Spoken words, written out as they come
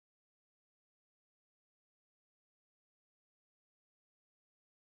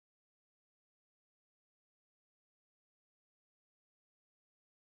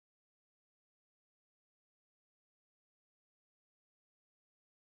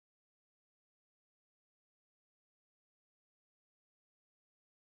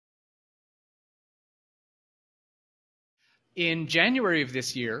In January of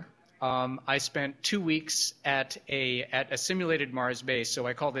this year, I spent 2 weeks at a simulated Mars base. So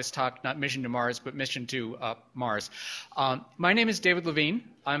I call this talk not Mission to Mars, but Mission to Mars. My name is David Levine.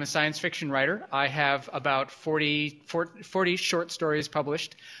 I'm a science fiction writer. I have about 40 short stories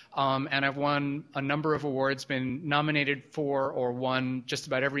published, and I've won a number of awards, been nominated for or won just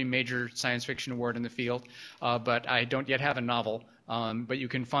about every major science fiction award in the field, but I don't yet have a novel. But you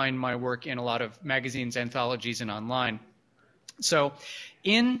can find my work in a lot of magazines, anthologies, and online. So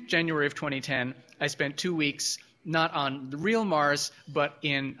in January of 2010, I spent 2 weeks not on the real Mars, but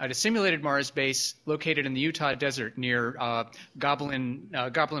at a simulated Mars base located in the Utah desert near Goblin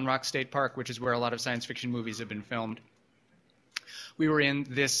Rock State Park, which is where a lot of science fiction movies have been filmed. We were in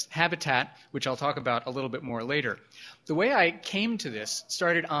this habitat, which I'll talk about a little bit more later. The way I came to this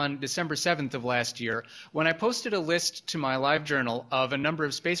started on December 7th of last year when I posted a list to my LiveJournal of a number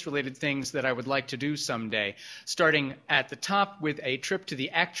of space-related things that I would like to do someday, starting at the top with a trip to the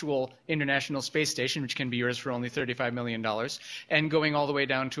actual International Space Station, which can be yours for only $35 million, and going all the way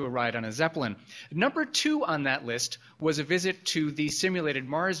down to a ride on a Zeppelin. Number 2 on that list was a visit to the simulated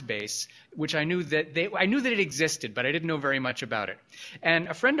Mars base, which I knew that it existed, but I didn't know very much about it. And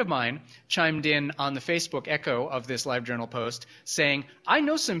a friend of mine chimed in on the Facebook echo of this LiveJournal post saying, I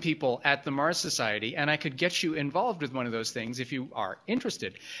know some people at the Mars Society, and I could get you involved with one of those things if you are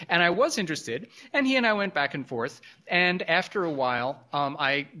interested. And I was interested, and he and I went back and forth. And after a while,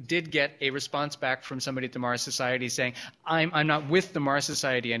 I did get a response back from somebody at the Mars Society saying, I'm not with the Mars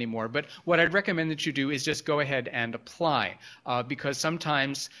Society anymore, but what I'd recommend that you do is just go ahead and apply, because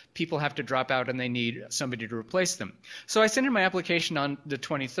sometimes people have to drop out and they need somebody to replace them. So I sent in my application on the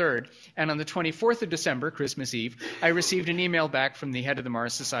 23rd, and on the 24th of December, Christmas Eve, I received an email back from the head of the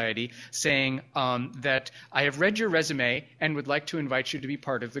Mars Society saying that I have read your resume and would like to invite you to be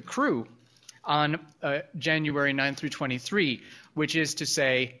part of the crew on January 9 through 23, which is to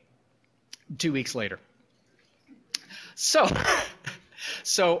say 2 weeks later.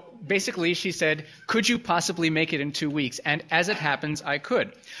 So basically she said, could you possibly make it in 2 weeks? And as it happens, I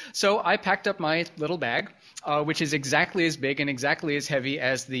could. So I packed up my little bag, which is exactly as big and exactly as heavy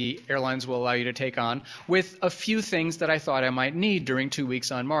as the airlines will allow you to take on, with a few things that I thought I might need during 2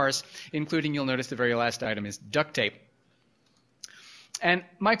 weeks on Mars, including, you'll notice the very last item is duct tape. And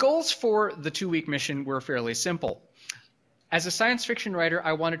my goals for the 2-week mission were fairly simple. As a science fiction writer,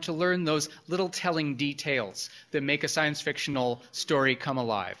 I wanted to learn those little telling details that make a science fictional story come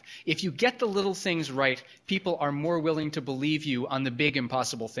alive. If you get the little things right, people are more willing to believe you on the big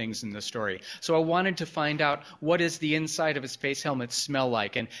impossible things in the story. So I wanted to find out, what does the inside of a space helmet smell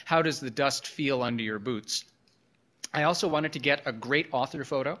like, and how does the dust feel under your boots? I also wanted to get a great author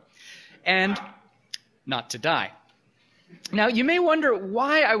photo and not to die. Now, you may wonder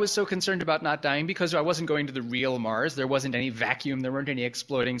why I was so concerned about not dying, because I wasn't going to the real Mars. There wasn't any vacuum. There weren't any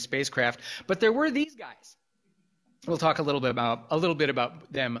exploding spacecraft. But there were these guys. We'll talk a little bit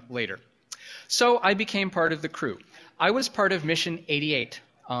about them later. So I became part of the crew. I was part of Mission 88.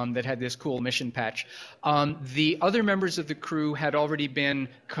 That had this cool mission patch. The other members of the crew had already been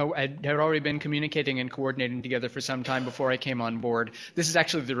communicating and coordinating together for some time before I came on board. This is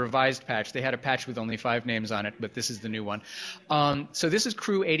actually the revised patch. They had a patch with only 5 names on it, but this is the new one. So this is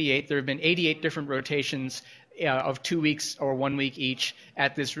Crew 88. There have been 88 different rotations of 2 weeks or 1 week each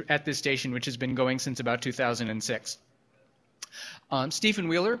at this station, which has been going since about 2006. Stephen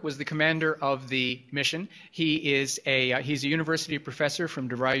Wheeler was the commander of the mission. He's a university professor from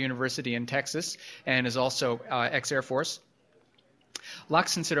DeVry University in Texas and is also ex-Air Force.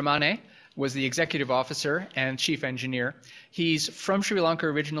 Laksan Siramane was the executive officer and chief engineer. He's from Sri Lanka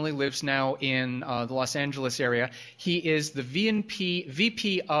originally, lives now in the Los Angeles area. He is the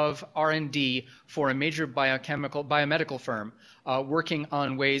VP of R&D for a major biomedical firm working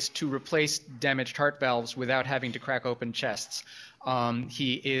on ways to replace damaged heart valves without having to crack open chests.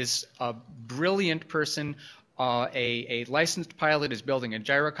 He is a brilliant person, a licensed pilot, is building a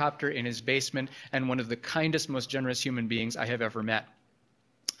gyrocopter in his basement, and one of the kindest, most generous human beings I have ever met.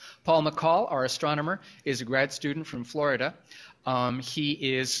 Paul McCall, our astronomer, is a grad student from Florida. He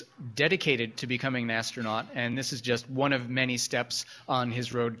is dedicated to becoming an astronaut, and this is just one of many steps on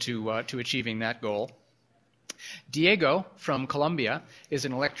his road to achieving that goal. Diego from Colombia is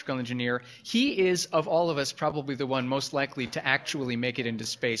an electrical engineer. He is, of all of us, probably the one most likely to actually make it into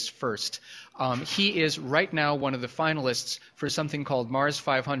space first. He is right now one of the finalists for something called Mars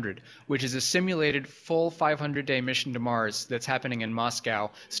 500, which is a simulated full 500-day mission to Mars that's happening in Moscow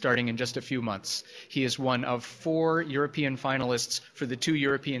starting in just a few months. He is one of 4 European finalists for the 2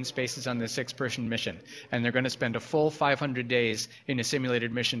 European spaces on the 6-person mission, and they're going to spend a full 500 days in a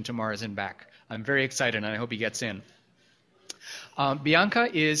simulated mission to Mars and back. I'm very excited, and I hope he gets in. Bianca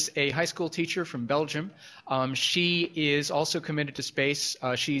is a high school teacher from Belgium. She is also committed to space.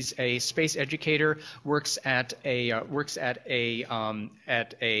 She's a space educator, works at a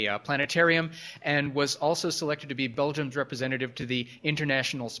planetarium, and was also selected to be Belgium's representative to the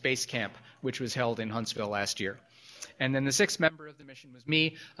International Space Camp, which was held in Huntsville last year. And then the sixth member of the mission was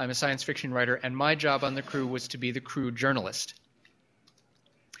me. I'm a science fiction writer, and my job on the crew was to be the crew journalist.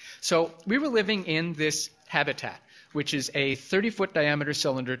 So we were living in this habitat, which is a 30-foot diameter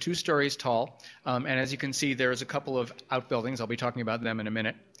cylinder, 2 stories tall. And as you can see, there's a couple of outbuildings. I'll be talking about them in a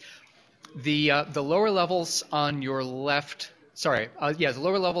minute. The lower levels on your left, the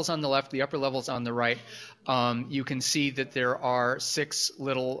lower levels on the left, the upper levels on the right, you can see that there are six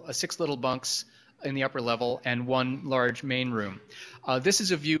little bunks in the upper level and 1 large main room. This is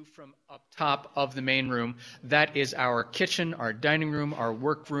a view from up top of the main room. That is our kitchen, our dining room, our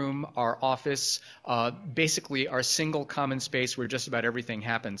workroom, our office, basically our single common space where just about everything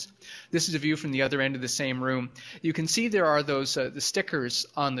happens. This is a view from the other end of the same room. You can see there are those the stickers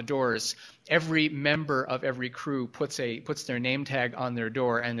on the doors. Every member of every crew puts their name tag on their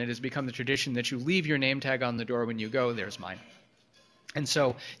door, and it has become the tradition that you leave your name tag on the door when you go. There's mine. And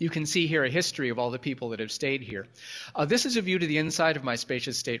so you can see here a history of all the people that have stayed here. This is a view to the inside of my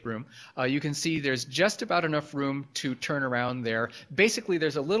spacious stateroom. You can see there's just about enough room to turn around there. Basically,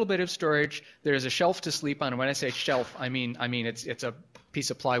 there's a little bit of storage. There's a shelf to sleep on. And when I say shelf, I mean it's a piece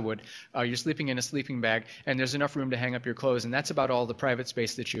of plywood. You're sleeping in a sleeping bag, and there's enough room to hang up your clothes, and that's about all the private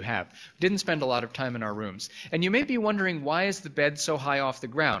space that you have. Didn't spend a lot of time in our rooms. And you may be wondering, why is the bed so high off the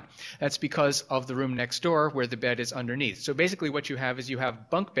ground? That's because of the room next door where the bed is underneath. So basically what you have is you have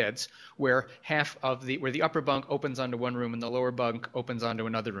bunk beds where where the upper bunk opens onto one room and the lower bunk opens onto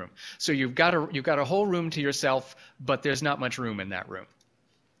another room. So you've got a whole room to yourself, but there's not much room in that room.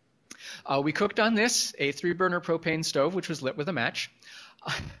 We cooked on this, a 3-burner propane stove, which was lit with a match.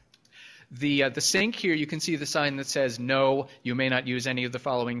 The sink here, you can see the sign that says, no, you may not use any of the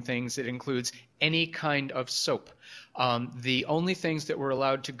following things. It includes any kind of soap. The only things that were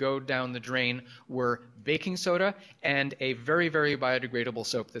allowed to go down the drain were baking soda and a very, very biodegradable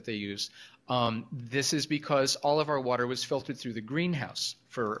soap that they use. This is because all of our water was filtered through the greenhouse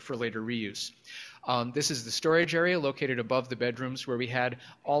for later reuse. This is the storage area located above the bedrooms where we had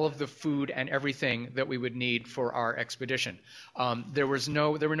all of the food and everything that we would need for our expedition. There were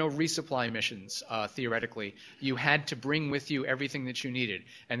no resupply missions, theoretically. You had to bring with you everything that you needed,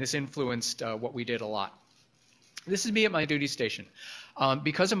 and this influenced what we did a lot. This is me at my duty station.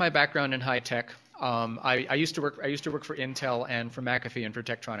 Because of my background in high tech, I used to work for Intel and for McAfee and for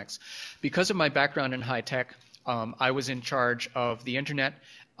Tektronix. Because of my background in high tech, I was in charge of the internet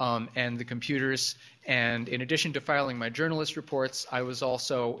and the computers, and in addition to filing my journalist reports, I was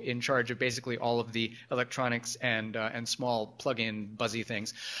also in charge of basically all of the electronics and small plug-in buzzy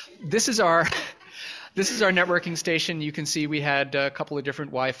things. This is our networking station. You can see we had a couple of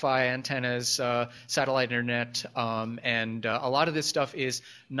different Wi-Fi antennas, satellite internet, and a lot of this stuff is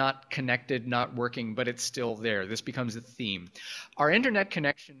not connected, not working, but it's still there. This becomes a theme. Our internet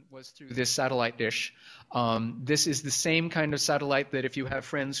connection was through this satellite dish. This is the same kind of satellite that if you have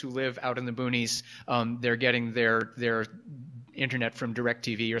friends who live out in the boonies, they're getting their internet from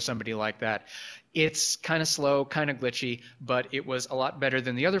DirecTV or somebody like that. It's kind of slow, kind of glitchy, but it was a lot better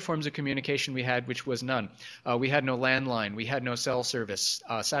than the other forms of communication we had, which was none. We had no landline. We had no cell service.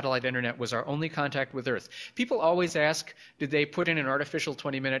 Satellite internet was our only contact with Earth. People always ask, did they put in an artificial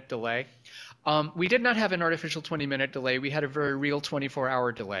 20-minute delay? We did not have an artificial 20-minute delay. We had a very real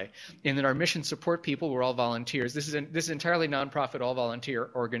 24-hour delay, in that our mission support people were all volunteers. This is entirely nonprofit, all-volunteer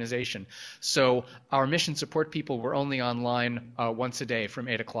organization. So our mission support people were only online once a day from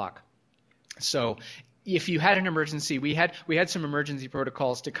 8 o'clock. So if you had an emergency, we had some emergency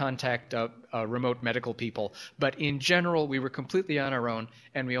protocols to contact remote medical people, but in general we were completely on our own,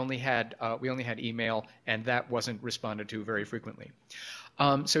 and we only had email, and that wasn't responded to very frequently.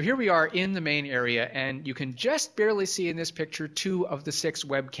 So here we are in the main area, and you can just barely see in this picture 2 of the 6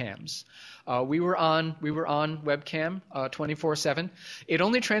 webcams. We were on webcam 24/7. It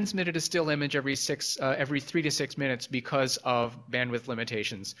only transmitted a still image every 3 to 6 minutes because of bandwidth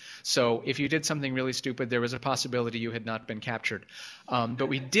limitations. So if you did something really stupid, there was a possibility you had not been captured. But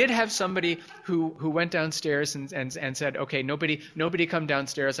we did have somebody who went downstairs and said, okay, nobody come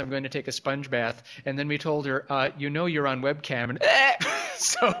downstairs. I'm going to take a sponge bath. And then we told her, you're on webcam. And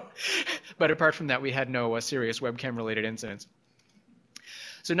but apart from that, we had no serious webcam-related incidents.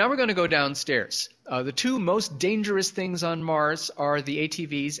 So now we're going to go downstairs. The two most dangerous things on Mars are the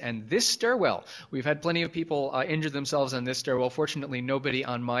ATVs and this stairwell. We've had plenty of people injure themselves on this stairwell. Fortunately, nobody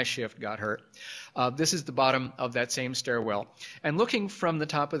on my shift got hurt. This is the bottom of that same stairwell. And looking from the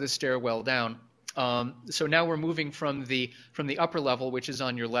top of the stairwell down, so now we're moving from the upper level, which is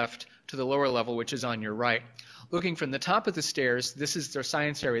on your left, to the lower level, which is on your right. Looking from the top of the stairs, this is their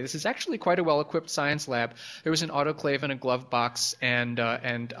science area. This is actually quite a well-equipped science lab. There was an autoclave and a glove box and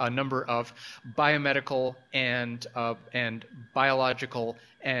a number of biomedical and biological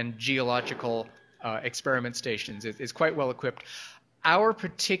and geological experiment stations. It's quite well-equipped. Our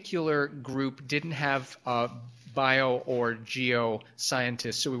particular group didn't have bio or geo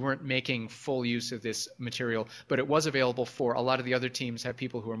scientists, so we weren't making full use of this material, but it was available for a lot of the other teams have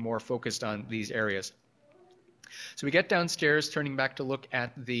people who are more focused on these areas. So we get downstairs, turning back to look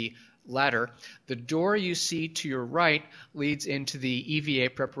at the ladder. The door you see to your right leads into the EVA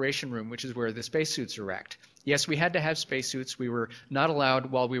preparation room, which is where the spacesuits are racked. Yes, we had to have spacesuits. We were not allowed,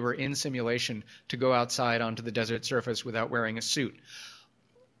 while we were in simulation, to go outside onto the desert surface without wearing a suit.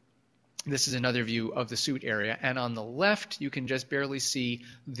 This is another view of the suit area. And on the left, you can just barely see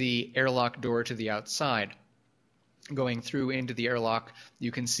the airlock door to the outside. Going through into the airlock,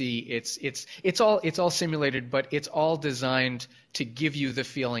 you can see it's all simulated, but it's all designed to give you the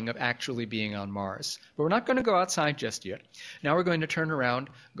feeling of actually being on Mars. But we're not going to go outside just yet. Now we're going to turn around,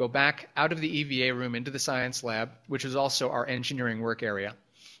 go back out of the EVA room into the science lab, which is also our engineering work area,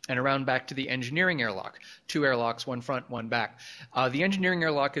 and around back to the engineering airlock. Two airlocks, one front, one back. The engineering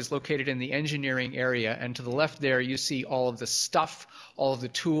airlock is located in the engineering area, and to the left there you see all of the stuff, all of the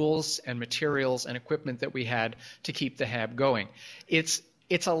tools and materials and equipment that we had to keep the HAB going. It's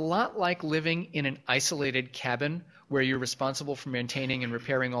a lot like living in an isolated cabin where you're responsible for maintaining and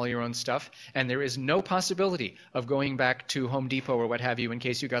repairing all your own stuff, and there is no possibility of going back to Home Depot or what have you in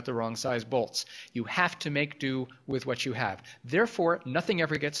case you got the wrong size bolts. You have to make do with what you have. Therefore, nothing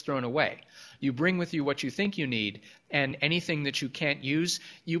ever gets thrown away. You bring with you what you think you need, and anything that you can't use,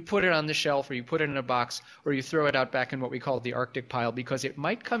 you put it on the shelf, or you put it in a box, or you throw it out back in what we call the Arctic pile, because it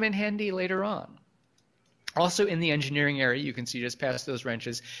might come in handy later on. Also in the engineering area, you can see just past those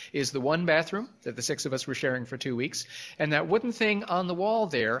wrenches, is the one bathroom that the 6 of us were sharing for 2 weeks. And that wooden thing on the wall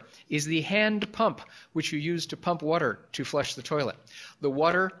there is the hand pump, which you use to pump water to flush the toilet. The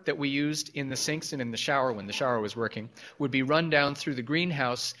water that we used in the sinks and in the shower when the shower was working would be run down through the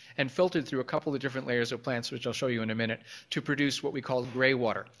greenhouse and filtered through a couple of different layers of plants, which I'll show you in a minute, to produce what we call gray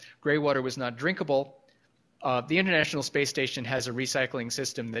water. Gray water was not drinkable. The International Space Station has a recycling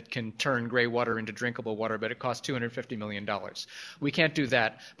system that can turn gray water into drinkable water, but it costs $250 million. We can't do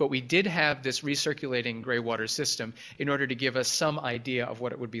that, but we did have this recirculating gray water system in order to give us some idea of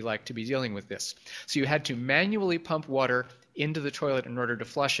what it would be like to be dealing with this. So you had to manually pump water into the toilet in order to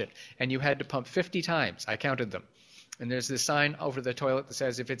flush it, and you had to pump 50 times. I counted them. And there's this sign over the toilet that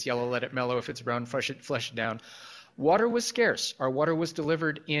says, if it's yellow, let it mellow. If it's brown, flush it down. Water was scarce. Our water was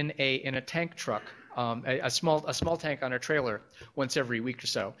delivered in a tank truck. A small tank on a trailer once every week or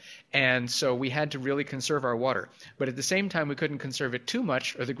so. And so we had to really conserve our water. But at the same time, we couldn't conserve it too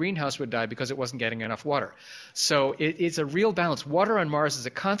much or the greenhouse would die because it wasn't getting enough water. So it's a real balance. Water on Mars is a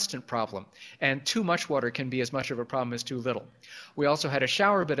constant problem, and too much water can be as much of a problem as too little. We also had a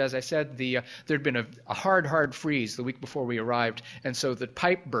shower, but as I said, there'd been a hard freeze the week before we arrived, and so the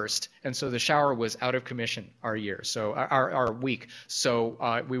pipe burst, and so the shower was out of commission our week.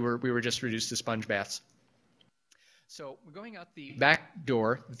 So we were just reduced to sponge baths. So we're going out the back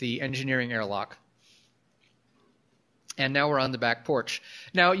door, the engineering airlock, and now we're on the back porch.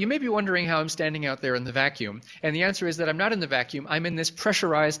 Now, you may be wondering how I'm standing out there in the vacuum, and the answer is that I'm not in the vacuum. I'm in this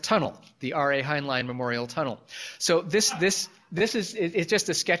pressurized tunnel, the R.A. Heinlein Memorial Tunnel. So this is just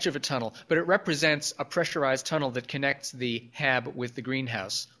a sketch of a tunnel, but it represents a pressurized tunnel that connects the HAB with the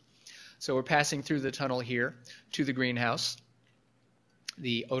greenhouse. So we're passing through the tunnel here to the greenhouse,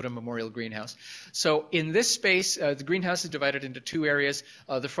 the Odom Memorial Greenhouse. So in this space, the greenhouse is divided into two areas.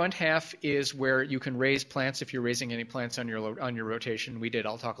 The front half is where you can raise plants if you're raising any plants on your rotation. We did.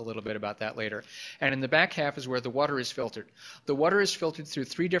 I'll talk a little bit about that later. And in the back half is where the water is filtered. The water is filtered through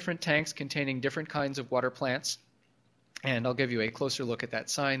 3 different tanks containing different kinds of water plants. And I'll give you a closer look at that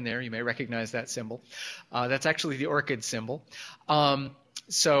sign there. You may recognize that symbol. That's actually the orchid symbol.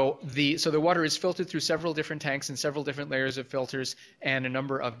 So the water is filtered through several different tanks and several different layers of filters and a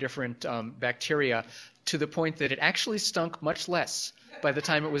number of different bacteria to the point that it actually stunk much less by the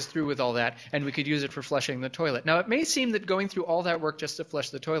time it was through with all that, and we could use it for flushing the toilet. Now, it may seem that going through all that work just to flush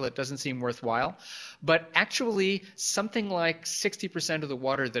the toilet doesn't seem worthwhile, but actually something like 60% of the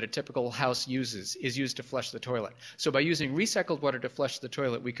water that a typical house uses is used to flush the toilet. So by using recycled water to flush the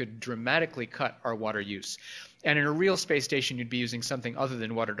toilet, we could dramatically cut our water use. And in a real space station, you'd be using something other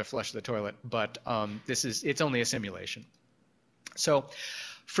than water to flush the toilet, but it's only a simulation. So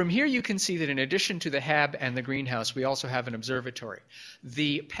from here, you can see that in addition to the hab and the greenhouse, we also have an observatory.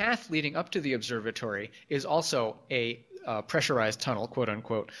 The path leading up to the observatory is also a pressurized tunnel, quote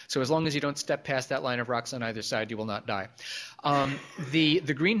unquote. So as long as you don't step past that line of rocks on either side, you will not die. The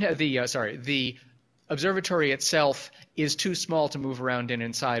observatory itself is too small to move around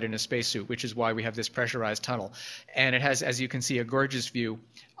inside in a spacesuit, which is why we have this pressurized tunnel. And it has, as you can see, a gorgeous view.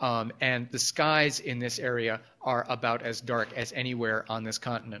 And the skies in this area are about as dark as anywhere on this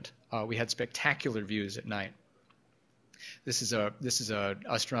continent. We had spectacular views at night. This is a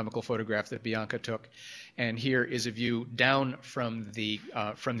astronomical photograph that Bianca took, and here is a view down from the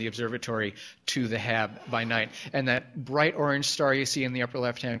observatory to the hab by night. And that bright orange star you see in the upper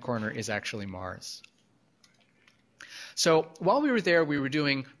left-hand corner is actually Mars. So while we were there, we were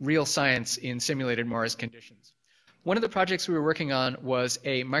doing real science in simulated Mars conditions. One of the projects we were working on was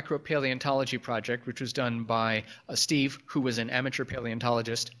a micropaleontology project, which was done by Steve, who was an amateur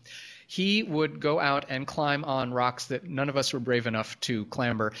paleontologist. He would go out and climb on rocks that none of us were brave enough to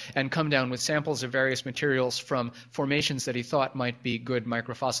clamber and come down with samples of various materials from formations that he thought might be good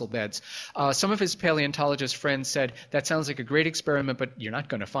microfossil beds. Some of his paleontologist friends said, that sounds like a great experiment, but you're not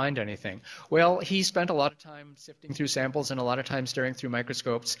going to find anything. Well, he spent a lot of time sifting through samples and a lot of time staring through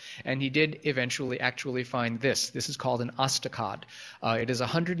microscopes, and he did eventually actually find this. This is called an ostacod. It is a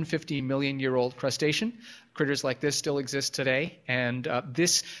 150-million-year-old crustacean. Critters like this still exist today, and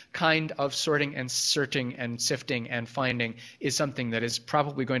this kind of sorting and searching and sifting and finding is something that is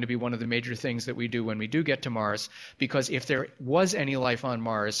probably going to be one of the major things that we do when we do get to Mars, because if there was any life on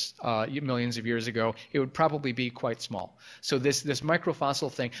Mars millions of years ago, it would probably be quite small. So this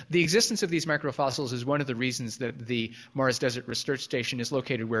microfossil thing, the existence of these microfossils is one of the reasons that the Mars Desert Research Station is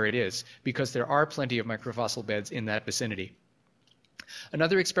located where it is, because there are plenty of microfossil beds in that vicinity.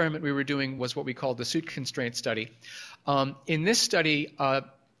 Another experiment we were doing was what we called the suit constraint study. In this study,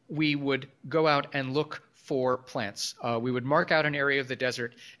 we would go out and look for plants. We would mark out an area of the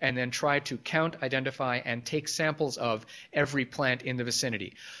desert and then try to count, identify, and take samples of every plant in the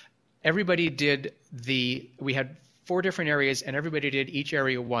vicinity. We had 4 different areas, and everybody did each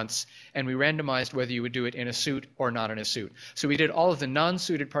area once, and we randomized whether you would do it in a suit or not in a suit. So we did all of the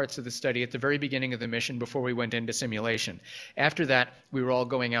non-suited parts of the study at the very beginning of the mission before we went into simulation. After that, we were all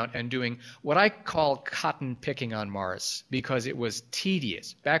going out and doing what I call cotton picking on Mars, because it was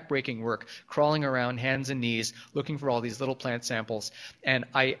tedious, back-breaking work, crawling around hands and knees, looking for all these little plant samples. And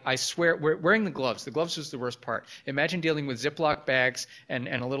I swear, wearing the gloves was the worst part. Imagine dealing with Ziploc bags and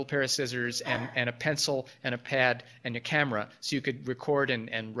a little pair of scissors and a pencil and a pad and your camera, so you could record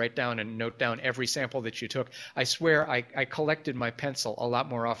and write down and note down every sample that you took. I swear I collected my pencil a lot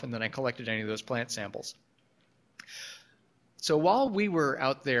more often than I collected any of those plant samples. So while we were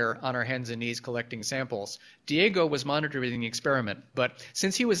out there on our hands and knees collecting samples, Diego was monitoring the experiment. But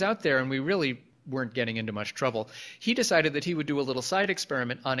since he was out there and we really weren't getting into much trouble, he decided that he would do a little side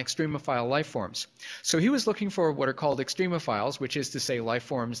experiment on extremophile life forms. So he was looking for what are called extremophiles, which is to say life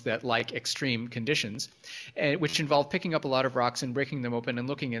forms that like extreme conditions, which involve picking up a lot of rocks and breaking them open and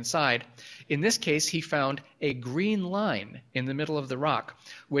looking inside. In this case, he found a green line in the middle of the rock,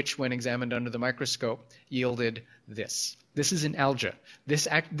 which, when examined under the microscope, yielded this. This is an alga.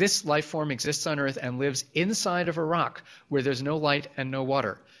 This life form exists on Earth and lives inside of a rock where there's no light and no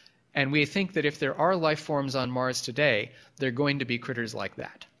water. And we think that if there are life forms on Mars today, they're going to be critters like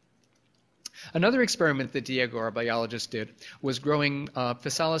that. Another experiment that Diego, our biologist, did was growing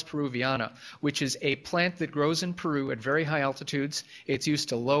Physalis peruviana, which is a plant that grows in Peru at very high altitudes. It's used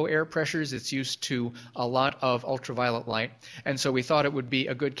to low air pressures. It's used to a lot of ultraviolet light. And so we thought it would be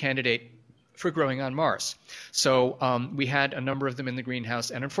a good candidate for growing on Mars. So we had a number of them in the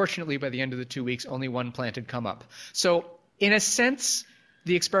greenhouse. And unfortunately, by the end of the 2 weeks, only one plant had come up. So in a sense,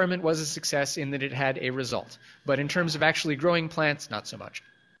 the experiment was a success in that it had a result. But in terms of actually growing plants, not so much.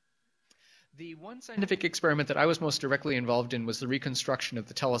 The one scientific experiment that I was most directly involved in was the reconstruction of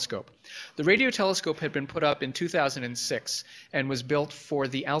the telescope. The radio telescope had been put up in 2006 and was built for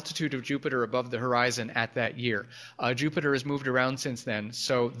the altitude of Jupiter above the horizon at that year. Jupiter has moved around since then,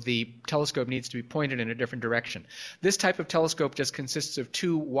 so the telescope needs to be pointed in a different direction. This type of telescope just consists of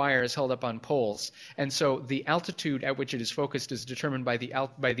two wires held up on poles, and so the altitude at which it is focused is determined by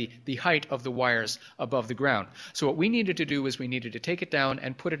the height of the wires above the ground. So what we needed to do was we needed to take it down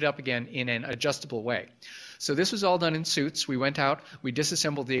and put it up again in an adjustable way. So this was all done in suits. We went out, we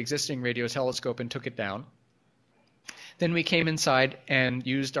disassembled the existing radio telescope and took it down. Then we came inside and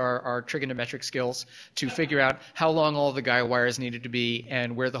used our trigonometric skills to figure out how long all the guy wires needed to be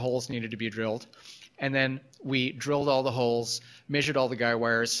and where the holes needed to be drilled. And then we drilled all the holes, measured all the guy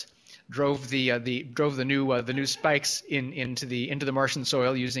wires, drove the new spikes into the Martian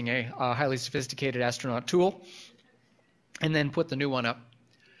soil using a highly sophisticated astronaut tool, and then put the new one up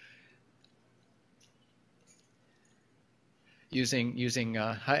using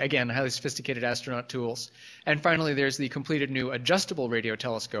again, highly sophisticated astronaut tools. And finally, there's the completed new adjustable radio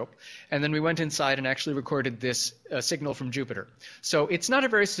telescope. And then we went inside and actually recorded this signal from Jupiter. So it's not a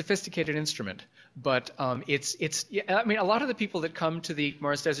very sophisticated instrument, but I mean, a lot of the people that come to the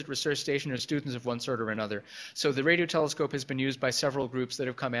Mars Desert Research Station are students of one sort or another. So the radio telescope has been used by several groups that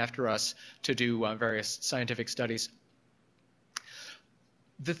have come after us to do various scientific studies.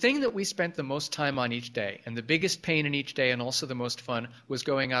 The thing that we spent the most time on each day, and the biggest pain in each day and also the most fun, was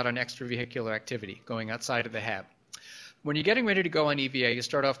going out on extravehicular activity, going outside of the hab. When you're getting ready to go on EVA, you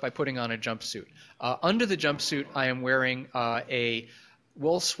start off by putting on a jumpsuit. Under the jumpsuit, I am wearing a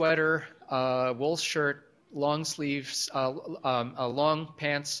wool sweater, wool shirt, long sleeves, long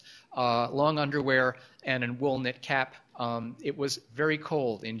pants, long underwear, and a wool knit cap. It was very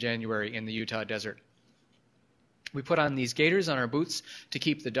cold in January in the Utah desert. We put on these gaiters on our boots to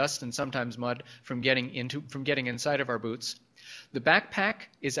keep the dust and sometimes mud from getting inside of our boots. The backpack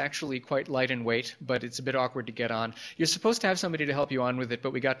is actually quite light in weight, but it's a bit awkward to get on. You're supposed to have somebody to help you on with it,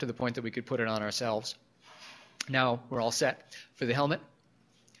 but we got to the point that we could put it on ourselves. Now we're all set for the helmet.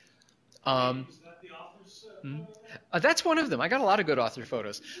 Is that the author's That's one of them. I got a lot of good author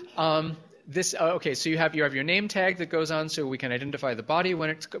photos. Okay, so you have your name tag that goes on, so we can identify the body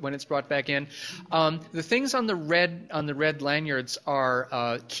when it's brought back in. The things on the red lanyards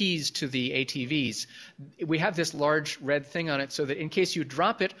are keys to the ATVs. We have this large red thing on it so that in case you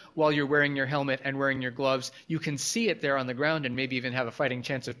drop it while you're wearing your helmet and wearing your gloves, you can see it there on the ground and maybe even have a fighting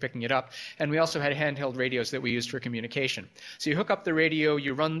chance of picking it up. And we also had handheld radios that we used for communication. So you hook up the radio,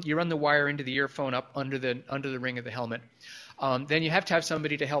 you run the wire into the earphone up under the ring of the helmet. Then you have to have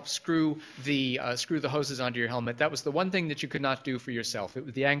somebody to help screw the hoses onto your helmet. That was the one thing that you could not do for yourself.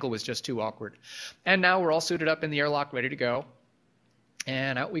 The angle was just too awkward. And now we're all suited up in the airlock, ready to go.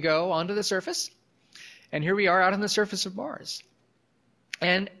 And out we go onto the surface. And here we are out on the surface of Mars.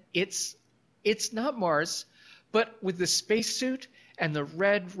 And it's not Mars, but with the spacesuit and the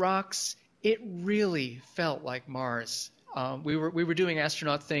red rocks, it really felt like Mars. We were doing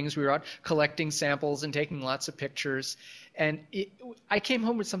astronaut things. We were out collecting samples and taking lots of pictures. And I came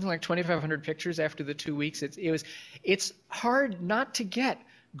home with something like 2,500 pictures after the 2 weeks. It's hard not to get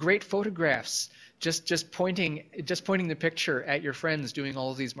great photographs just pointing the picture at your friends doing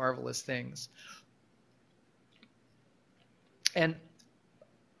all of these marvelous things. And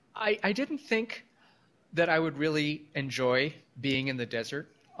I didn't think that I would really enjoy being in the desert,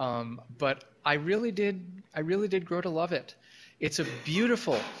 but I really did grow to love it. It's a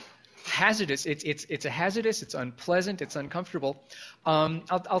beautiful, hazardous. It's a hazardous. It's unpleasant. It's uncomfortable.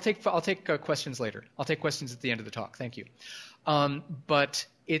 I'll take questions later. I'll take questions at the end of the talk. Thank you. But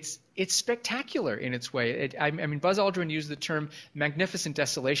it's spectacular in its way. I mean, Buzz Aldrin used the term magnificent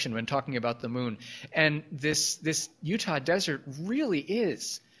desolation when talking about the moon, and this Utah desert really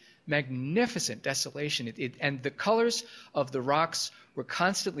is magnificent desolation. And the colors of the rocks were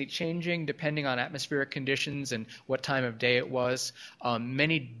constantly changing depending on atmospheric conditions and what time of day it was.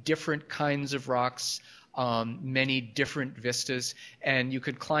 Many different kinds of rocks, many different vistas, and you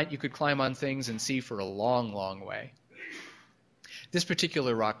could climb on things and see for a long, long way. This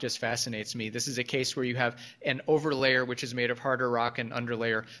particular rock just fascinates me. This is a case where you have an overlayer which is made of harder rock and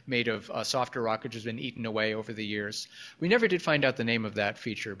underlayer made of softer rock which has been eaten away over the years. We never did find out the name of that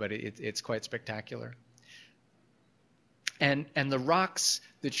feature, but it's quite spectacular. And the rocks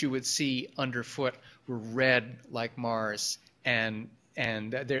that you would see underfoot were red like Mars, and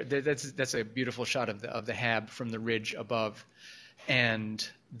that's a beautiful shot of the hab from the ridge above. And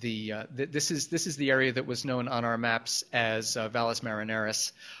this is the area that was known on our maps as Valles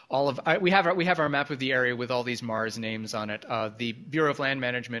Marineris. We have our map of the area with all these Mars names on it. The Bureau of Land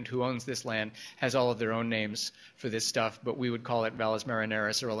Management, who owns this land, has all of their own names for this stuff, but we would call it Valles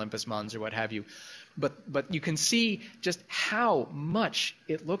Marineris or Olympus Mons or what have you. But you can see just how much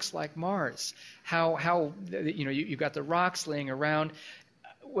it looks like Mars. How you've got the rocks laying around.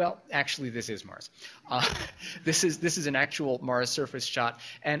 Well, actually, this is Mars. This is an actual Mars surface shot.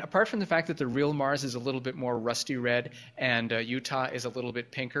 And apart from the fact that the real Mars is a little bit more rusty red and Utah is a little bit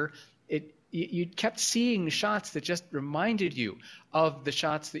pinker, you kept seeing shots that just reminded you of the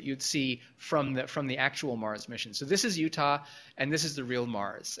shots that you'd see from the actual Mars mission. So this is Utah, and this is the real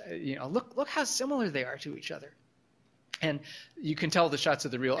Mars. Look how similar they are to each other. And you can tell the shots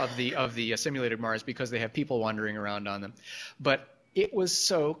of the simulated Mars because they have people wandering around on them. But it was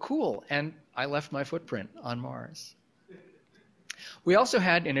so cool, and I left my footprint on Mars. We also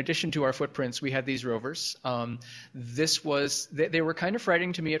had, in addition to our footprints, we had these rovers. They were kind of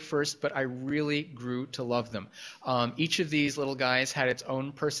frightening to me at first, but I really grew to love them. Each of these little guys had its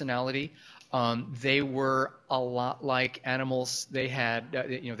own personality. They were a lot like animals. They had,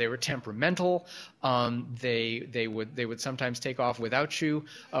 they were temperamental. They would sometimes take off without you.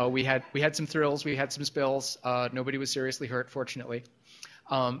 We had some thrills. We had some spills. Nobody was seriously hurt, fortunately.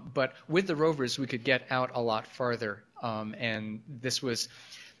 But with the rovers, we could get out a lot farther. And this was.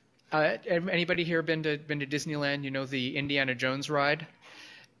 Anybody here been to Disneyland? You know the Indiana Jones ride?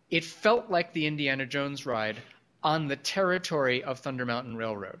 It felt like the Indiana Jones ride on the territory of Thunder Mountain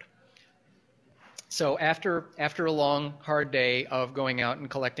Railroad. So after a long, hard day of going out and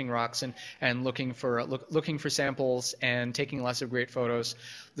collecting rocks and looking for samples and taking lots of great photos,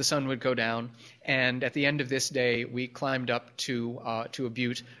 the sun would go down. And at the end of this day, we climbed up to a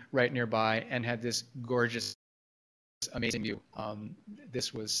butte right nearby and had this gorgeous, amazing view.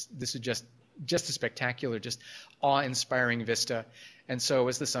 This was just a spectacular, just awe-inspiring vista. And so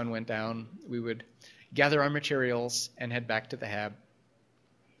as the sun went down, we would gather our materials and head back to the hab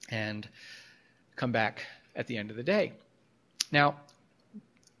and come back at the end of the day. Now,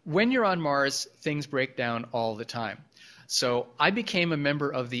 when you're on Mars, things break down all the time. So I became a member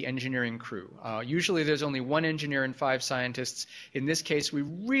of the engineering crew. Usually there's only one engineer and 5 scientists. In this case, we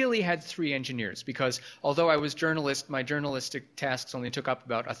really had 3 engineers because although I was journalist, my journalistic tasks only took up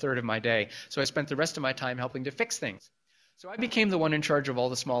about a third of my day. So I spent the rest of my time helping to fix things. So I became the one in charge of all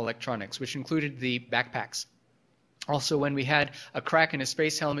the small electronics, which included the backpacks. Also, when we had a crack in a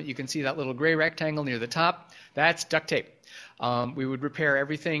space helmet, you can see that little gray rectangle near the top. That's duct tape. We would repair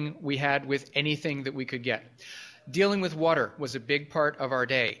everything we had with anything that we could get. Dealing with water was a big part of our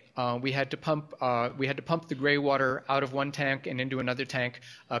day. We had to pump the gray water out of one tank and into another tank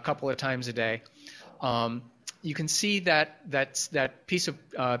a couple of times a day. You can see that piece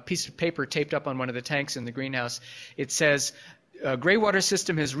of paper taped up on one of the tanks in the greenhouse. It says, gray water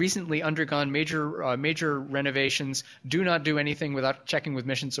system has recently undergone major renovations. Do not do anything without checking with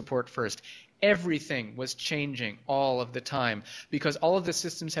mission support first. Everything was changing all of the time because all of the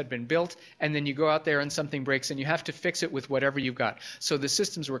systems had been built, and then you go out there and something breaks and you have to fix it with whatever you've got. So the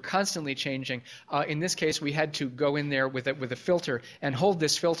systems were constantly changing. In this case, we had to go in there with a filter and hold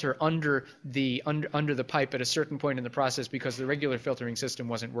this filter under the pipe at a certain point in the process because the regular filtering system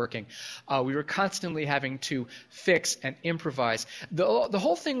wasn't working. We were constantly having to fix and improvise. The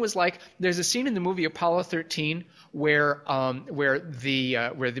whole thing was like, there's a scene in the movie Apollo 13 where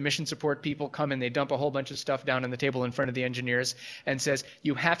the mission support people come and they dump a whole bunch of stuff down on the table in front of the engineers and says,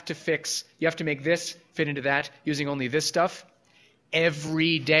 you have to make this fit into that using only this stuff.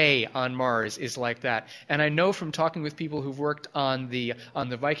 Every day on Mars is like that. And I know from talking with people who've worked on the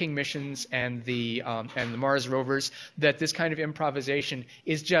Viking missions and the Mars rovers that this kind of improvisation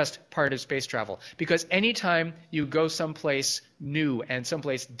is just part of space travel. Because anytime you go someplace new and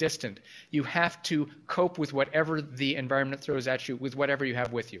someplace distant, you have to cope with whatever the environment throws at you with whatever you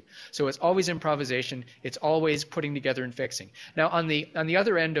have with you. So it's always improvisation. It's always putting together and fixing. Now on the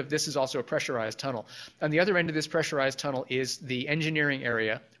other end of this is also a pressurized tunnel. On the other end of this pressurized tunnel is the engineering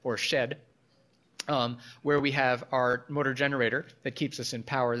area or shed, where we have our motor generator that keeps us in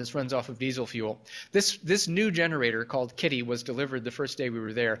power. This runs off of diesel fuel. This new generator called Kitty was delivered the first day we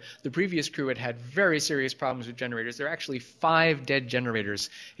were there. The previous crew had very serious problems with generators. There are actually 5 dead generators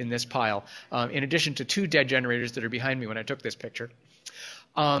in this pile, in addition to 2 dead generators that are behind me when I took this picture.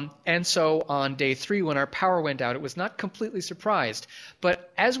 And so on day 3, when our power went out, it was not completely surprised.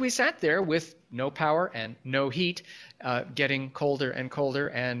 But as we sat there with no power and no heat, getting colder and colder,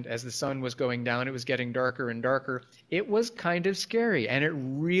 and as the sun was going down, it was getting darker and darker, it was kind of scary. And it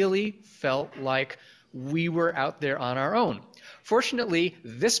really felt like we were out there on our own. Fortunately,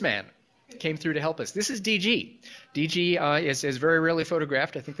 this man came through to help us. This is DG. DG is very rarely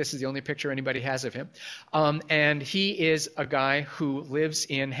photographed. I think this is the only picture anybody has of him. And he is a guy who lives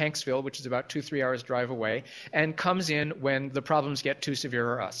in Hanksville, which is about 2-3 hours drive away, and comes in when the problems get too severe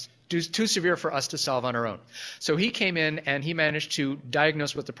for us. Too severe for us to solve on our own. So he came in and he managed to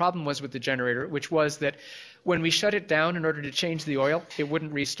diagnose what the problem was with the generator, which was that when we shut it down in order to change the oil, it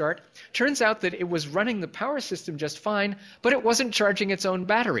wouldn't restart. Turns out that it was running the power system just fine, but it wasn't charging its own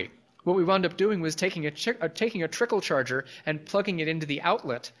battery. What we wound up doing was taking a trickle charger and plugging it into the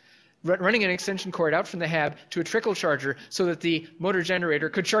outlet, running an extension cord out from the hab to a trickle charger so that the motor generator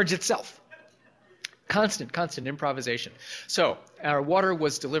could charge itself. Constant improvisation. So our water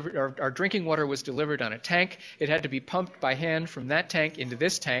was delivered, our drinking water was delivered on a tank. It had to be pumped by hand from that tank into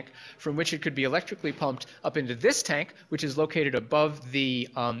this tank, from which it could be electrically pumped up into this tank, which is located above the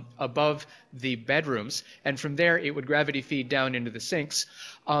bedrooms, and from there it would gravity feed down into the sinks.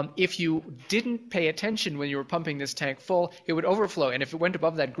 If you didn't pay attention when you were pumping this tank full, it would overflow, and if it went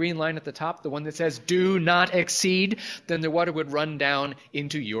above that green line at the top, the one that says "Do not exceed," then the water would run down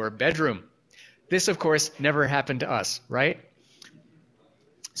into your bedroom. This, of course, never happened to us, right?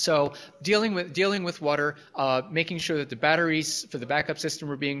 So dealing with water, making sure that the batteries for the backup system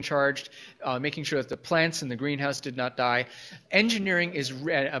were being charged, making sure that the plants in the greenhouse did not die. Engineering is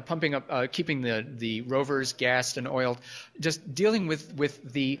pumping up, keeping the rovers gassed and oiled. Just dealing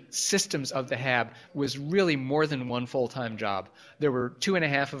with the systems of the hab was really more than one full-time job. There were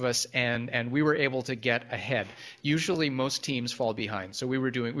 2.5 of us, and we were able to get ahead. Usually, most teams fall behind, so we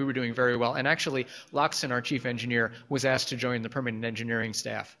were doing very well. And actually, Loxon, our chief engineer, was asked to join the permanent engineering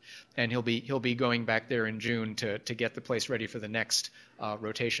staff. And he'll be going back there in June to get the place ready for the next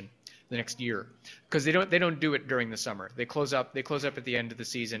rotation, the next year, because they don't do it during the summer. They close up at the end of the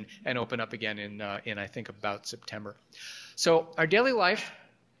season and open up again in I think about September. So our daily life,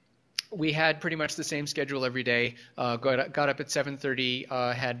 we had pretty much the same schedule every day. Got up at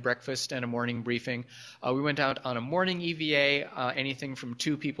 7:30, had breakfast and a morning briefing. We went out on a morning EVA. Anything from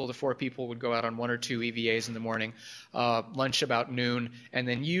 2 people to 4 people would go out on 1 or 2 EVAs in the morning. Lunch about noon, and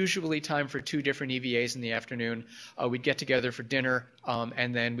then usually time for 2 different EVAs in the afternoon. We'd get together for dinner,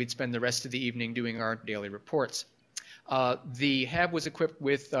 and then we'd spend the rest of the evening doing our daily reports. The hab was equipped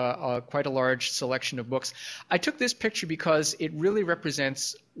with quite a large selection of books. I took this picture because it really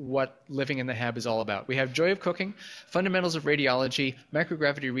represents what living in the hab is all about. We have Joy of Cooking, Fundamentals of Radiology,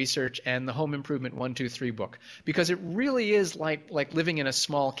 Microgravity Research, and the Home Improvement 1, 2, 3 book. Because it really is like living in a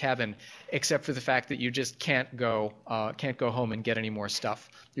small cabin, except for the fact that you just can't go home and get any more stuff.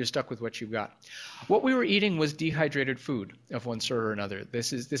 You're stuck with what you've got. What we were eating was dehydrated food of one sort or another.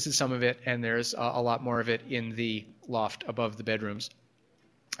 This is some of it, and there's a lot more of it in the loft above the bedrooms.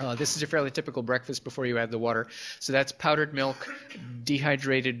 This is a fairly typical breakfast before you add the water. So that's powdered milk,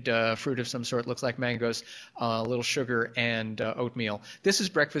 dehydrated fruit of some sort, looks like mangoes, a little sugar, and oatmeal. This is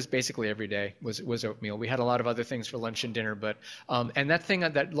breakfast basically every day, was oatmeal. We had a lot of other things for lunch and dinner, but and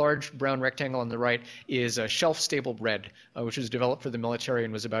that large brown rectangle on the right is a shelf-stable bread, which was developed for the military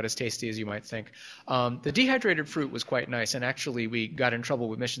and was about as tasty as you might think. The dehydrated fruit was quite nice, and actually we got in trouble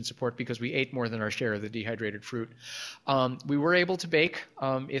with mission support because we ate more than our share of the dehydrated fruit. We were able to bake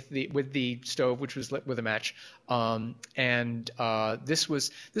with the stove, which was lit with a match, I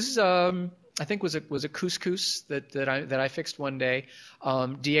think was a couscous that I fixed one day.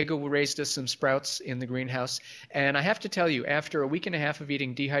 Diego raised us some sprouts in the greenhouse, and I have to tell you, after a week and a half of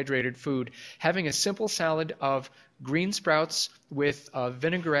eating dehydrated food, having a simple salad of green sprouts with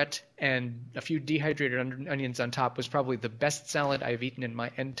vinaigrette and a few dehydrated onions on top was probably the best salad I've eaten in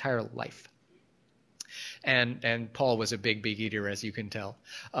my entire life. And Paul was a big eater, as you can tell.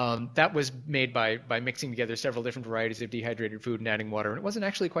 That was made by mixing together several different varieties of dehydrated food and adding water, and it wasn't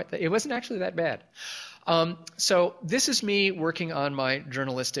actually that bad. So this is me working on my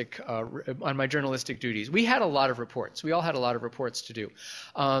journalistic duties. We had a lot of reports. We all had a lot of reports to do.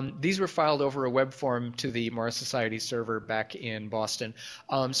 These were filed over a web form to the Mars Society server back in Boston.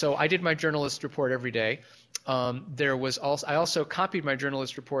 So I did my journalist report every day. I also copied my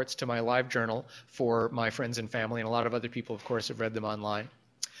journalist reports to my live journal for my friends and family, and a lot of other people, of course, have read them online.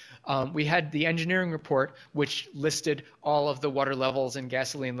 We had the engineering report, which listed all of the water levels and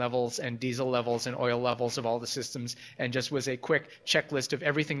gasoline levels and diesel levels and oil levels of all the systems, and just was a quick checklist of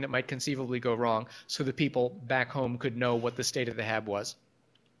everything that might conceivably go wrong so the people back home could know what the state of the hab was.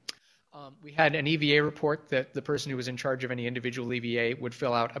 We had an EVA report that the person who was in charge of any individual EVA would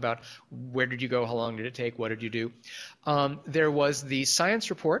fill out about where did you go, how long did it take, what did you do. There was the science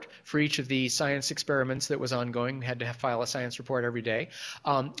report for each of the science experiments that was ongoing. We had to file a science report every day.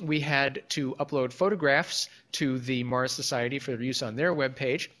 We had to upload photographs to the Mars Society for use on their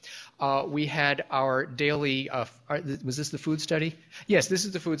webpage. We had our daily, was this the food study? Yes, this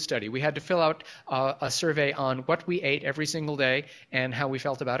is the food study. We had to fill out a survey on what we ate every single day and how we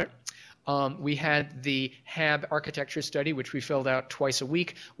felt about it. We had the HAB architecture study, which we filled out twice a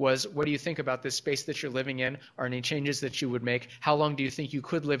week, was what do you think about this space that you're living in? Are any changes that you would make? How long do you think you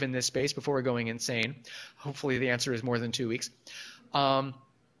could live in this space before going insane? Hopefully the answer is more than 2 weeks.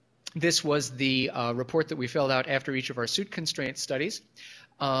 This was the report that we filled out after each of our suit constraint studies.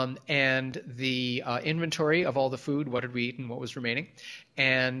 And the inventory of all the food, what did we eat and what was remaining,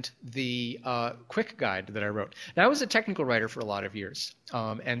 and the quick guide that I wrote. Now, I was a technical writer for a lot of years,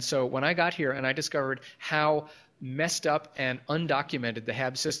 and so when I got here and I discovered how messed up and undocumented the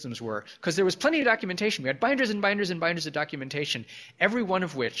HAB systems were, because there was plenty of documentation. We had binders and binders and binders of documentation, every one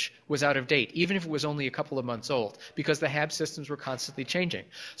of which was out of date, even if it was only a couple of months old, because the HAB systems were constantly changing.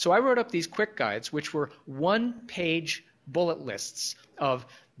 So I wrote up these quick guides, which were one-page bullet lists of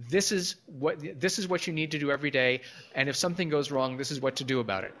this is what you need to do every day, and if something goes wrong, this is what to do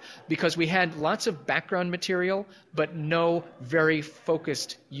about it. Because we had lots of background material, but no very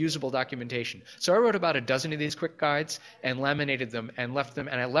focused, usable documentation. So I wrote about a dozen of these quick guides and laminated them, and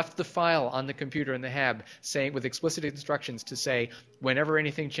I left the file on the computer in the HAB saying, with explicit instructions to say, whenever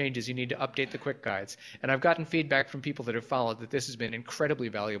anything changes, you need to update the quick guides. And I've gotten feedback from people that have followed that this has been incredibly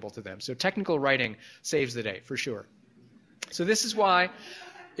valuable to them. So technical writing saves the day, for sure. So this is why,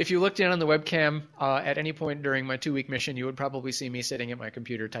 if you looked in on the webcam at any point during my 2-week mission, you would probably see me sitting at my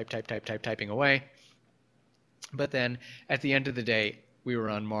computer typing away. But then at the end of the day, we were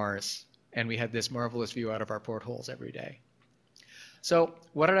on Mars, and we had this marvelous view out of our portholes every day. So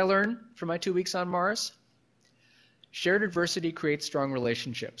what did I learn from my 2 weeks on Mars? Shared adversity creates strong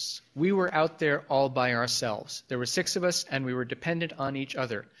relationships. We were out there all by ourselves. There were 6 of us, and we were dependent on each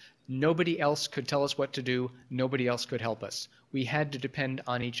other. Nobody else could tell us what to do. Nobody else could help us. We had to depend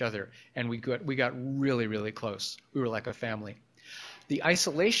on each other, and we got really, really close. We were like a family. The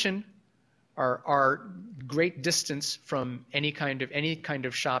isolation, our great distance from any kind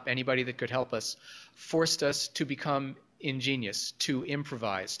of shop, anybody that could help us, forced us to become ingenious, to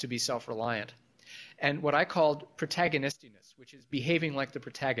improvise, to be self-reliant. And what I called protagonistiness, which is behaving like the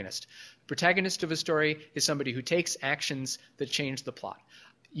protagonist. Protagonist of a story is somebody who takes actions that change the plot.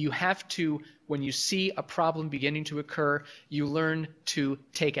 You have to, when you see a problem beginning to occur, you learn to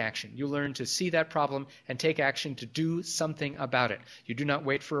take action. You learn to see that problem and take action to do something about it. You do not